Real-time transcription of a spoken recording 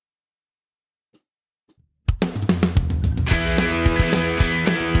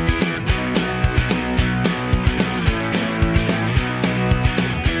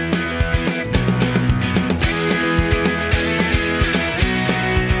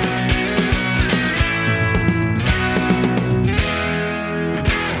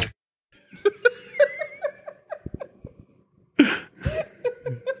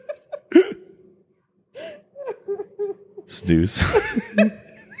snooze.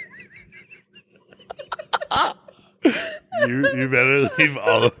 You better leave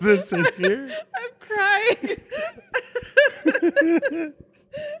all of this in here. I'm crying.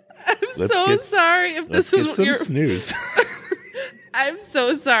 I'm sorry if this is some snooze. I'm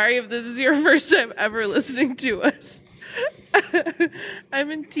so sorry if this is your first time ever listening to us. I'm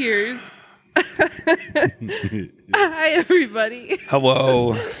in tears. Hi, everybody.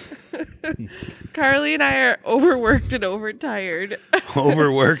 Hello. Carly and I are overworked and overtired.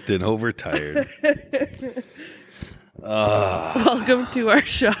 Overworked and overtired. Welcome to our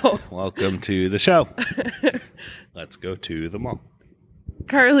show. Welcome to the show. Let's go to the mall.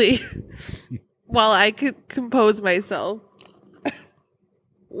 Carly, while I could compose myself,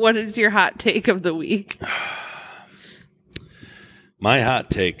 what is your hot take of the week? My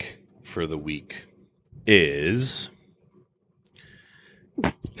hot take for the week is...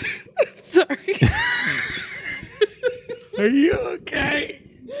 Sorry. Are you okay?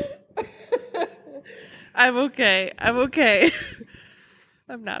 I'm okay. I'm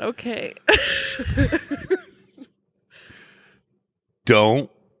not okay.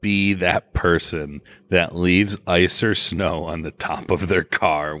 Don't be that person that leaves ice or snow on the top of their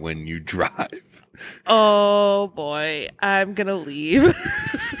car when you drive. Oh, boy. I'm going to leave.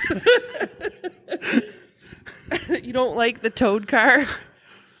 You don't like the towed car?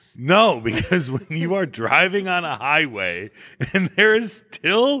 No, because when you are driving on a highway and there is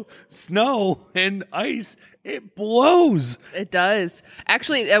still snow and ice, it blows. It does.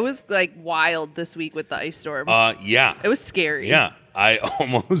 Actually, it was like wild this week with the ice storm. Yeah. It was scary. Yeah. I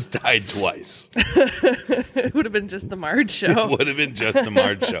almost died twice. It would have been just the Marge show. It would have been just the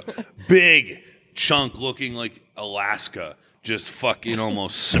Marge show. Big chunk looking like Alaska just fucking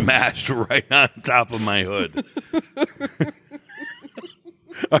almost smashed right on top of my hood.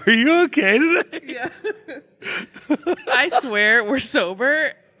 Are you okay today? Yeah. I swear we're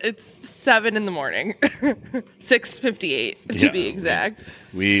sober. It's 7 a.m. 6:58 to be exact.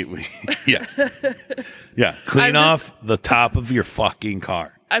 We yeah. Clean off the top of your fucking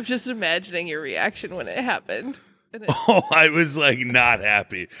car. I'm just imagining your reaction when it happened. I was like not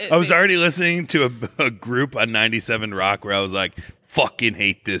happy. I was already listening to a group on 97 Rock where I was like, fucking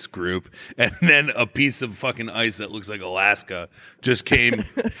hate this group. And then a piece of fucking ice that looks like Alaska just came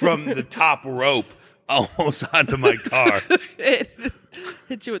from the top rope almost onto my car. It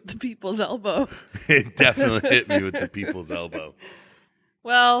hit you with the people's elbow. It definitely hit me with the people's elbow.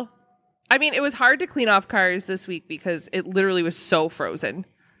 Well, I mean, it was hard to clean off cars this week because it literally was so frozen.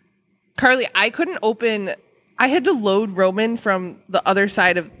 Carly, I had to load Roman from the other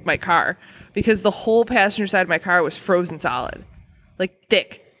side of my car because the whole passenger side of my car was frozen solid. Like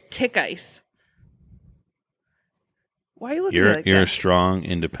thick ice. Why are you looking at me like that? You're a strong,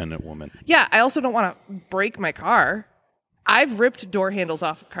 independent woman. Yeah, I also don't want to break my car. I've ripped door handles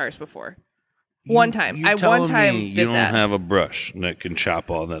off of cars before. One time You did don't that. have a brush that can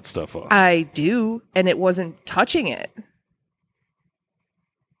chop all that stuff off. I do, and it wasn't touching it.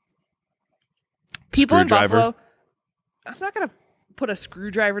 People in Buffalo, I'm not going to put a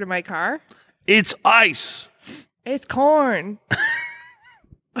screwdriver to my car. It's ice. It's corn.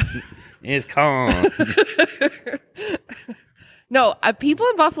 It's corn. No, people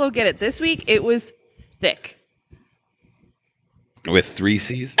in Buffalo get it. This week, it was thick. With 3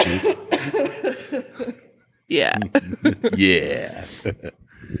 C's? Yeah. Yeah.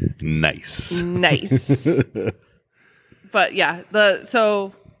 Nice. But yeah, but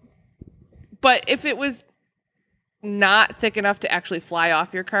if it was not thick enough to actually fly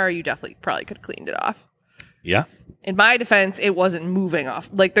off your car, you definitely probably could have cleaned it off. Yeah. In my defense, it wasn't moving off.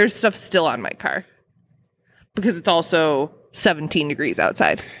 Like, there's stuff still on my car because it's also 17 degrees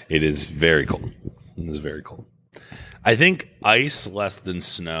outside. It is very cold. It is very cold. I think ice less than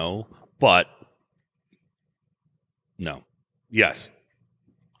snow, but no. Yes.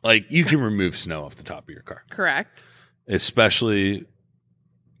 Like, you can remove snow off the top of your car. Correct. Especially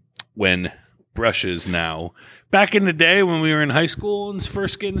when brushes now. Back in the day when we were in high school and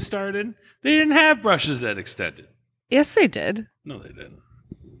first getting started, they didn't have brushes that extended. Yes, they did. No, they didn't.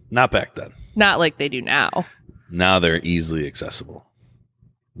 Not back then. Not like they do now. Now they're easily accessible.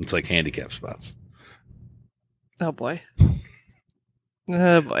 It's like handicap spots. Oh, boy.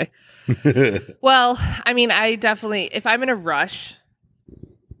 Oh, boy. Well, I mean, I definitely, if I'm in a rush,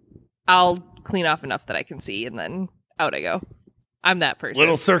 I'll clean off enough that I can see, and then out I go. I'm that person.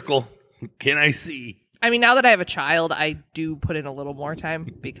 Little circle. Can I see? I mean, now that I have a child, I do put in a little more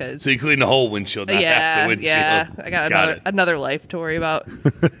time because... So you clean the whole windshield, not half the windshield. Yeah, I got another life to worry about.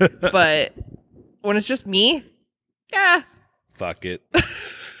 But when it's just me, yeah. Fuck it.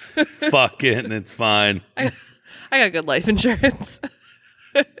 Fuck it, and it's fine. I got good life insurance.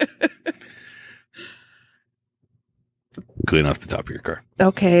 Clean off the top of your car.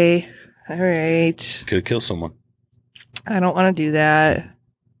 Okay. All right. Could have killed someone. I don't want to do that.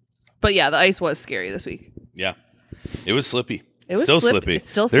 But yeah, the ice was scary this week. Yeah. It was slippy. It was still slippy. It's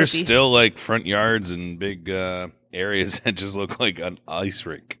still There's slippy. still like front yards and big areas that just look like an ice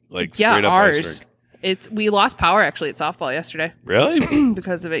rink. Like Yeah, straight up ours. ice rink. We lost power actually at softball yesterday Really?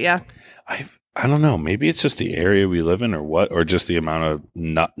 because of it. Yeah. I don't know. Maybe it's just the area we live in or what, or just the amount of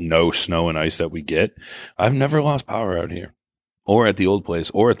no snow and ice that we get. I've never lost power out here or at the old place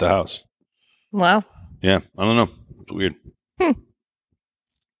or at the house. Wow. Yeah. I don't know. It's weird. All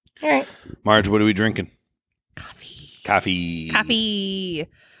right. Marge, what are we drinking? Coffee. Coffee.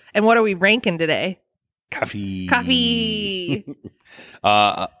 And what are we ranking today? Coffee.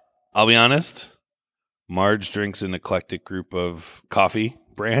 I'll be honest. Marge drinks an eclectic group of coffee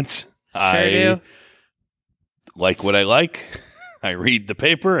brands. Sure do. Like what I like. I read the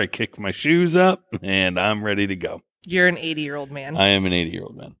paper. I kick my shoes up, and I'm ready to go. You're an 80-year-old man. I am an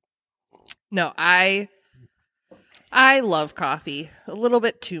 80-year-old man. No, I love coffee a little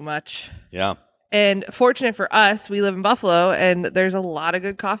bit too much. Yeah. And fortunate for us, we live in Buffalo, and there's a lot of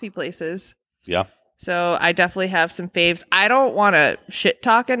good coffee places. Yeah. So I definitely have some faves. I don't want to shit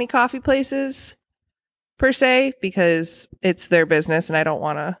talk any coffee places per se because it's their business, and I don't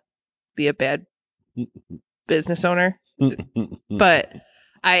want to be a bad business owner. But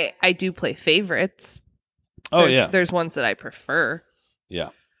I do play favorites. Oh, yeah. There's ones that I prefer. Yeah.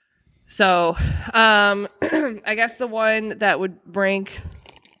 So, I guess the one that would rank,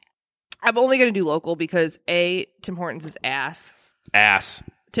 I'm only going to do local because Tim Hortons is ass. Ass.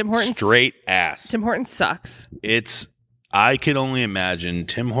 Tim Hortons. Straight ass. Tim Hortons sucks. I can only imagine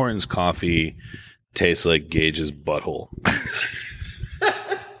Tim Hortons coffee tastes like Gage's butthole.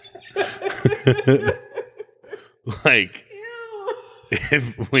 Like,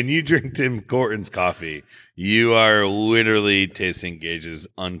 when you drink Tim Hortons coffee, you are literally tasting Gage's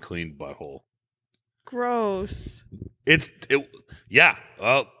unclean butthole. Gross. Yeah.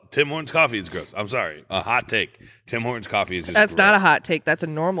 Well, Tim Hortons coffee is gross. I'm sorry. A hot take. Tim Hortons coffee is just That's gross. not a hot take. That's a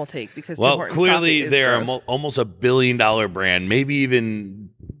normal take because Tim Hortons clearly coffee is they are gross. almost $1 billion brand, maybe even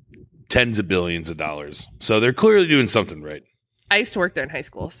tens of billions of dollars. So they're clearly doing something right. I used to work there in high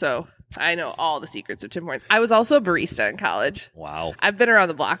school, so I know all the secrets of Tim Hortons. I was also a barista in college. Wow. I've been around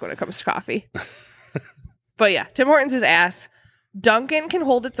the block when it comes to coffee. But yeah, Tim Hortons is ass. Dunkin' can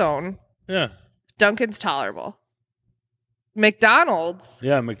hold its own. Yeah. Dunkin's tolerable. McDonald's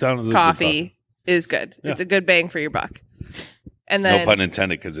McDonald's coffee is good. Yeah. It's a good bang for your buck. And then no pun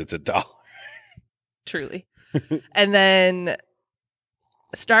intended because it's $1. Truly. And then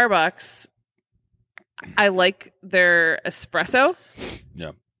Starbucks, I like their espresso.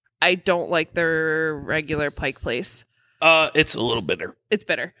 Yeah. I don't like their regular Pike Place. It's a little bitter. It's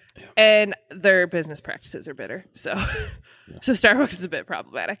bitter. Yeah. And their business practices are bitter. So so Starbucks is a bit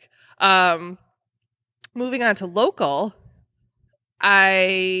problematic. Moving on to local,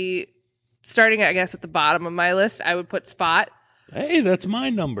 starting I guess at the bottom of my list, I would put Spot. Hey, that's my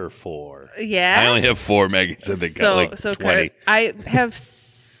number 4. Yeah. I only have 4. Maggie said they got like 20. I have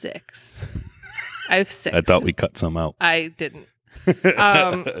 6. I have 6. I thought we cut some out. I didn't.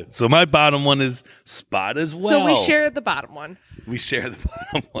 So my bottom one is Spot as well. So we share the bottom one. We share the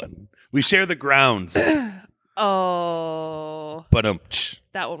bottom one. We share the grounds. Oh. But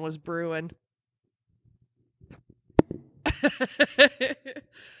that one was brewing.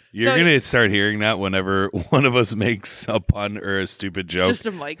 You're going to start hearing that whenever one of us makes a pun or a stupid joke. Just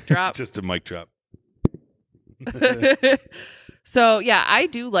a mic drop. Just a mic drop. So, yeah, I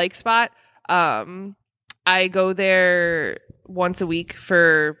do like Spot. I go there once a week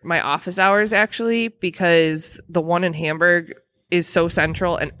for my office hours, actually, because the one in Hamburg is so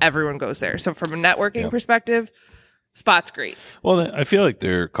central and everyone goes there. So from a networking perspective, Spot's great. Well, I feel like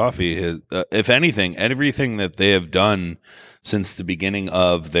their coffee has, if anything, everything that they have done since the beginning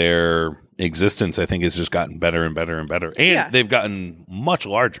of their existence, I think has just gotten better and better and better. And they've gotten much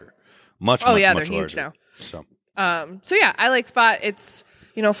larger. Much they're larger. huge now. So yeah, I like Spot. It's,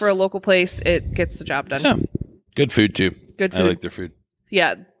 for a local place, it gets the job done. Yeah. Good food too. Good food. I like their food.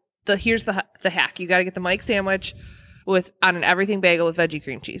 Yeah. Here's the hack. You got to get the Mike sandwich on an everything bagel with veggie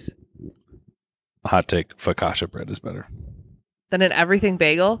cream cheese. Hot take, focaccia bread is better. Than an everything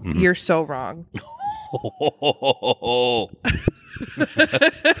bagel? Mm-hmm. You're so wrong.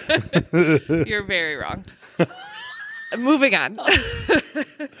 You're very wrong. Moving on.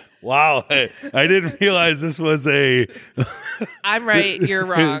 Wow. I didn't realize this was a... I'm right. You're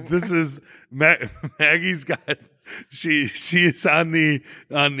wrong. This is... Maggie's got She's on the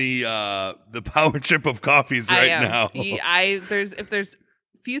power trip of coffees right now. If there's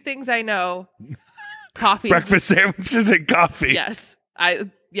few things I know, coffee, breakfast sandwiches and coffee. Yes, I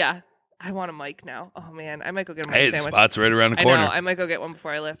want a mic now. Oh man, I might go get a mic sandwich. The spot's right around the corner. I know. I might go get one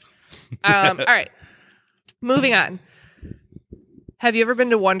before I lift. All right, moving on. Have you ever been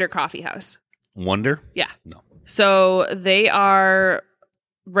to Wonder Coffee House? Wonder? Yeah. No. So they are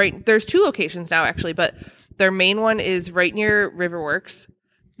right. There's 2 locations now, actually, but their main one is right near Riverworks.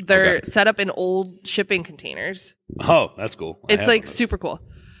 They're set up in old shipping containers. Oh, that's cool. It's like super cool.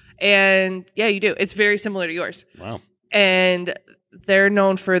 And yeah, you do. It's very similar to yours. Wow. And they're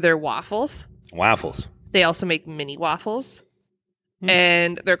known for their waffles. Waffles. They also make mini waffles.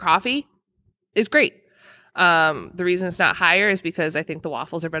 And their coffee is great. The reason it's not higher is because I think the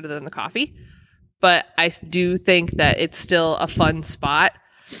waffles are better than the coffee. But I do think that it's still a fun spot.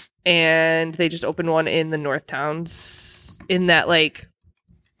 And they just opened one in the North Towns, in that like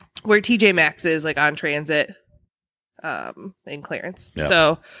where TJ Maxx is, like on Transit, in Clarence. Yeah.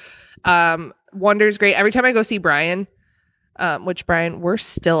 So Wonder's great. Every time I go see Brian, which Brian, we're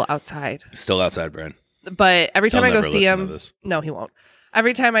still outside. Still outside, Brian. But every time I go see him, this. No, he won't.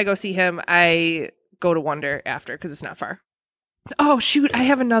 Every time I go see him, I go to Wonder after because it's not far. Oh, shoot. I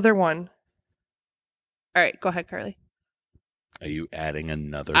have another one. All right. Go ahead, Carly. Are you adding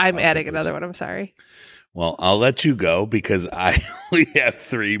another? I'm adding another one. I'm sorry. Well, I'll let you go because I only have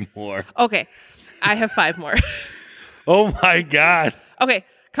 3 more. Okay. I have 5 more. Oh, my God. Okay.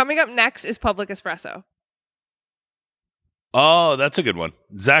 Coming up next is Public Espresso. Oh, that's a good one.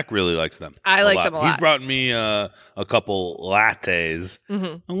 Zach really likes them. I like them a lot. He's brought me a couple lattes.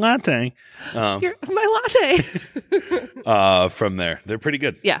 Mm-hmm. A latte. My latte. From there. They're pretty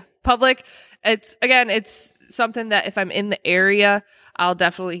good. Yeah. Public. It's something that if I'm in the area, I'll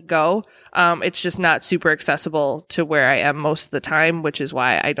definitely go. It's just not super accessible to where I am most of the time, which is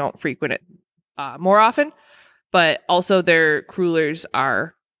why I don't frequent it more often. But also their crullers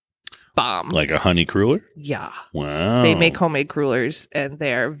are bomb. Like a honey cruller? Yeah. Wow. They make homemade crullers and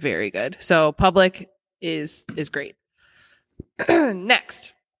they are very good. So Public is great.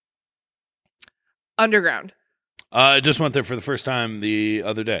 Next. Underground. I just went there for the first time the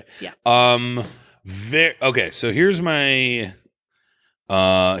other day. Yeah. Okay, so here's my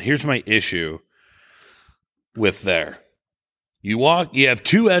issue with there. You have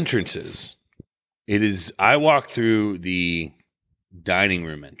 2 entrances. I walk through the dining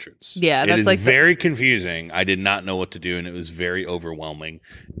room entrance. Yeah, that's like very confusing. I did not know what to do, and it was very overwhelming.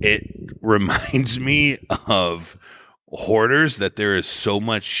 It reminds me of Hoarders, that there is so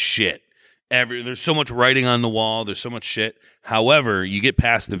much shit. There's so much writing on the wall. There's so much shit. However, you get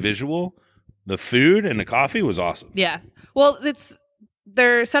past the visual, the food and the coffee was awesome. Yeah. Well,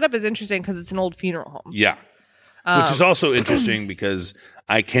 their setup is interesting because it's an old funeral home. Yeah. Which is also interesting because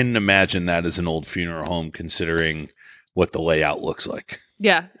I can imagine that as an old funeral home, considering what the layout looks like.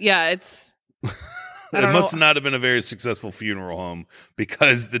 Yeah. Yeah. It's. It must not have been a very successful funeral home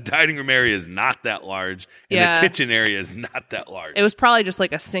because the dining room area is not that large and the kitchen area is not that large. It was probably just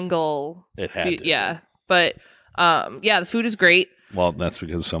like a single. It had to. Yeah. But the food is great. Well, that's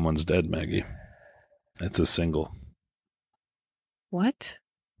because someone's dead, Maggie. It's a single. What?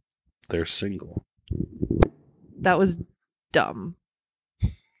 They're single. That was dumb.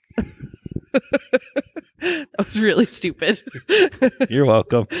 That was really stupid. You're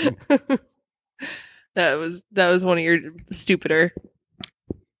welcome. That was one of your stupider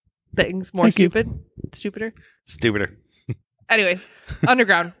things. More stupid? Stupider? Stupider. Anyways,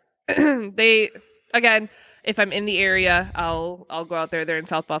 Underground. Again, if I'm in the area, I'll go out there. They're in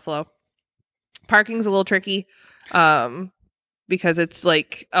South Buffalo. Parking's a little tricky because it's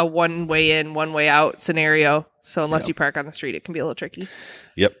like a one way in, one way out scenario. So unless you park on the street, it can be a little tricky.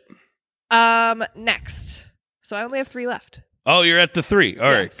 Yep. Next. So I only have 3 left. Oh, you're at the 3.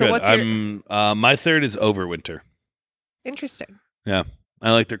 All right. So good. what's my third is Overwinter. Interesting. Yeah.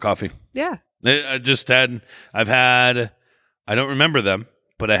 I like their coffee. Yeah. I don't remember them,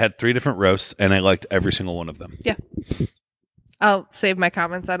 but I had 3 different roasts and I liked every single one of them. Yeah. I'll save my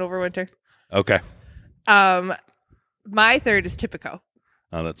comments on Overwinter. Okay. My third is Typico.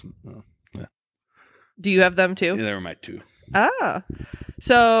 Oh, yeah. Do you have them too? Yeah, they were my 2. Oh.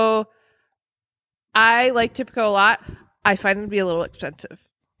 So I like Typico a lot. I find them to be a little expensive.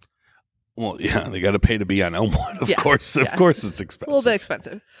 Well, yeah, they got to pay to be on Elmwood, of course. Of course it's expensive. A little bit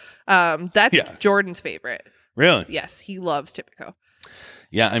expensive. That's Jordan's favorite. Really? Yes, he loves Typico.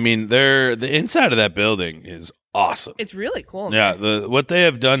 Yeah, I mean, the inside of that building is awesome. It's really cool. Yeah, what they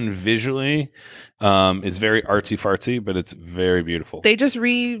have done visually is very artsy fartsy, but it's very beautiful. They just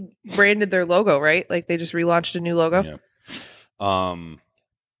rebranded their logo, right? Like they just relaunched a new logo. Yeah.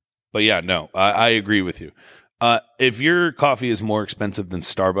 But yeah, no, I agree with you. If your coffee is more expensive than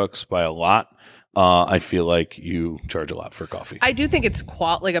Starbucks by a lot, I feel like you charge a lot for coffee. I do think it's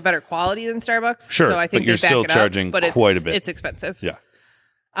like a better quality than Starbucks. Sure, so I think but you're still charging quite a bit. It's expensive. Yeah.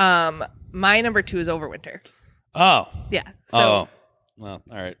 My number 2 is Overwinter. Oh. Yeah. So, well,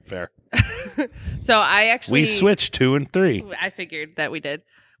 all right, fair. So I actually we switched 2 and 3. I figured that we did.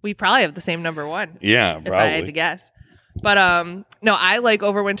 We probably have the same number 1. Yeah, if probably. I had to guess. But no, I like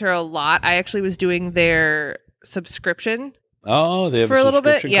Overwinter a lot. I actually was doing their subscription. Oh, they have for a little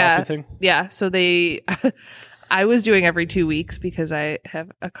bit. coffee Yeah. thing? Yeah. So I was doing every 2 weeks because I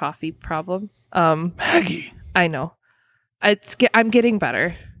have a coffee problem. Maggie. I know. I'm getting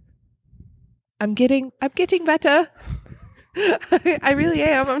better. I'm getting better. I really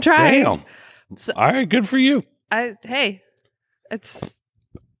am. I'm trying. Damn. So, all right, good for you. Hey, it's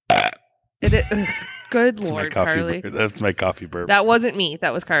good That's Lord, Carly. That's my coffee burp. That wasn't me.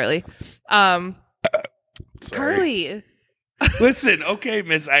 That was Carly. Carly. Listen, okay,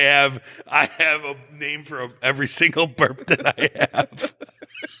 miss, I have a name for every single burp that I have.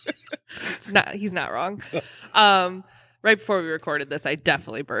 He's not wrong. Right before we recorded this, I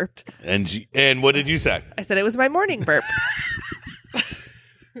definitely burped. And what did you say? I said it was my morning burp.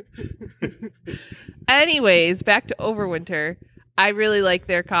 Anyways, back to Overwinter. I really like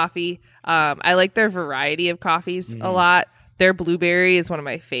their coffee. I like their variety of coffees a lot. Their blueberry is one of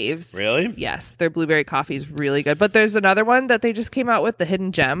my faves. Really? Yes, their blueberry coffee is really good. But there's another one that they just came out with, the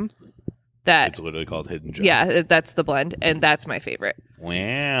Hidden Gem. It's literally called Hidden Gem. Yeah, that's the blend, and that's my favorite.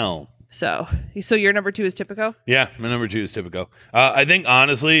 Wow. So your number 2 is Typico? Yeah, my number 2 is Typico. I think,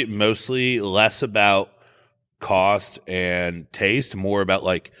 honestly, mostly less about cost and taste, more about,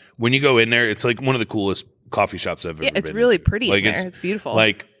 like, when you go in there, it's, like, one of the coolest coffee shops I've ever been. Yeah, it's really pretty like, in there. It's beautiful.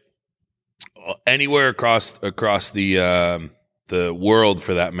 Like, anywhere across the world,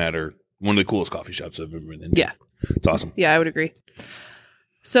 for that matter, one of the coolest coffee shops I've ever been in. Yeah. It's awesome. Yeah, I would agree.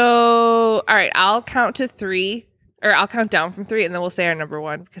 So, all right, I'll count to 3, or I'll count down from 3, and then we'll say our number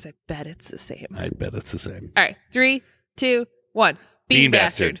 1, because I bet it's the same. I bet it's the same. All right, 3, 2, 1. Bean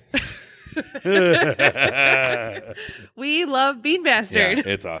Bastard. We love Bean Bastard. Yeah,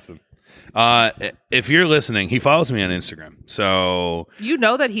 it's awesome. If you're listening, he follows me on Instagram. So you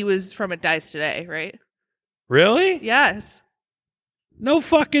know that he was from It Dies Today, right? Really? Yes. No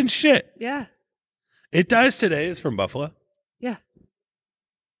fucking shit. Yeah. It Dies Today is from Buffalo. Yeah.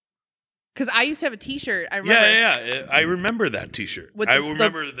 Because I used to have a T-shirt. I remember. Yeah. I remember that T-shirt. I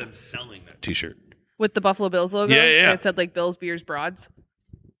remember them selling that T-shirt with the Buffalo Bills logo. Yeah. And it said like Bills, Beers, Broads.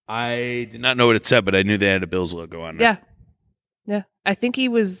 I did not know what it said, but I knew they had a Bills logo on it. Yeah. Yeah. I think he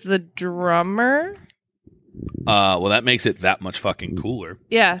was the drummer. Well, that makes it that much fucking cooler.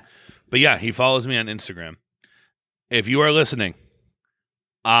 Yeah. But yeah, he follows me on Instagram. If you are listening,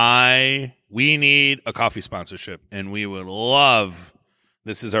 we need a coffee sponsorship, and we would love,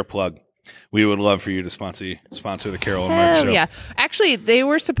 this is our plug, we would love for you to sponsor the Carol and Mark show. Yeah. Actually, they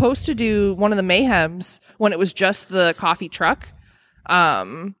were supposed to do one of the Mayhems when it was just the coffee truck.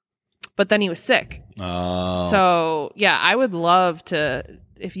 But then he was sick. Oh. So, yeah, I would love to,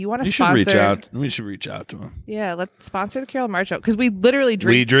 if you want to sponsor. We should reach out to him. Yeah, let's sponsor the Carol and Mark show. Because we literally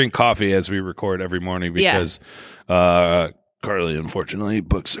drink. We drink coffee as we record every morning because Carly, unfortunately,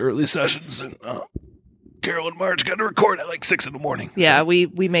 books early sessions, and Carol and Marge got to record at like 6 a.m. Yeah, so.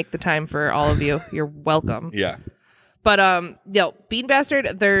 we make the time for all of you. You're welcome. Yeah. But Bean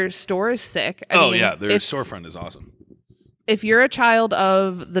Bastard, their store is sick. Their storefront is awesome. If you're a child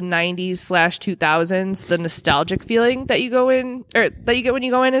of the 90s/2000s, the nostalgic feeling that you go in, or that you get when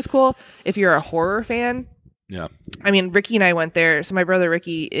you go in, is cool. If you're a horror fan, yeah. I mean, Ricky and I went there. So my brother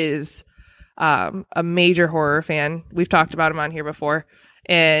Ricky is a major horror fan. We've talked about him on here before,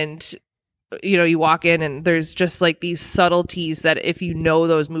 and you walk in and there's just like these subtleties that if you know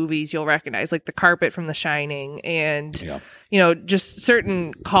those movies, you'll recognize, like the carpet from The Shining, and just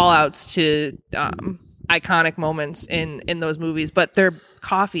certain call outs to iconic moments in those movies. But their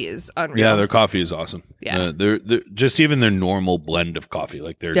coffee is unreal. Yeah, their coffee is awesome. Yeah, they're just, even their normal blend of coffee,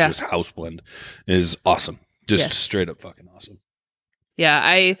 like their just house blend, is awesome. Just straight up fucking awesome.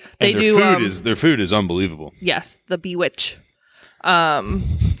 Yeah, their food is unbelievable. Yes, the Bewitch.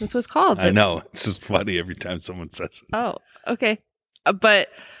 That's what it's called. I know. It's just funny every time someone says it. Oh, okay. But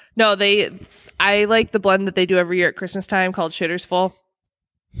no, I like the blend that they do every year at Christmas time called Shitter's Full.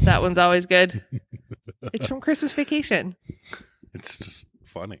 That one's always good. It's from Christmas Vacation. It's just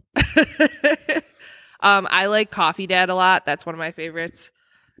funny. I like Coffee Dad a lot. That's one of my favorites.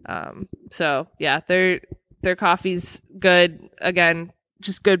 So yeah, their coffee's good. Again,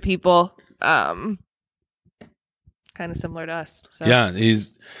 just good people. Kind of similar to us. So. Yeah,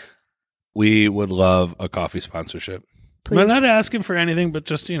 we would love a coffee sponsorship. Please. We're not asking for anything, but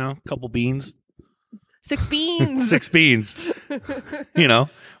just, a couple beans. 6 beans. 6 beans.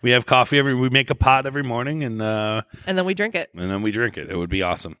 We have coffee we make a pot every morning and then we drink it. It would be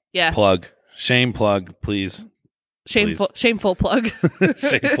awesome. Yeah. Plug. Shame plug, please. Shameful plug.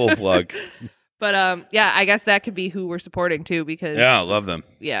 Shameful plug. But yeah, I guess that could be who we're supporting too, because yeah, I love them.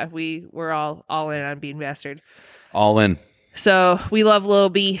 Yeah, we're all in on Bean Bastard. All in. So we love Lil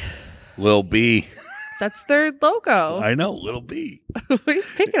B. Lil B. That's their logo. I know, Lil B. What are you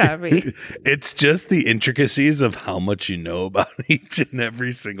picking on me? It's just the intricacies of how much you know about each and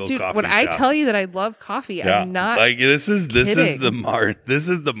every single Dude, coffee when shop. I tell you that I love coffee, yeah. I'm not like this is the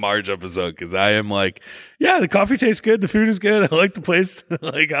Marge episode, because I am like, yeah, the coffee tastes good, the food is good, I like the place, I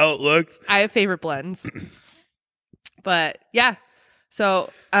like how it looks. I have favorite blends. But yeah, so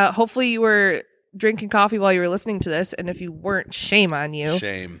hopefully you were drinking coffee while you were listening to this, and if you weren't, shame on you.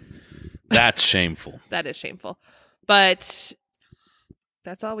 Shame. That's shameful. That is shameful. But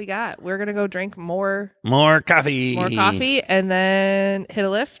that's all we got. We're gonna go drink more coffee, and then hit a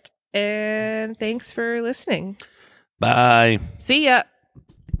lift. And thanks for listening. Bye. See ya.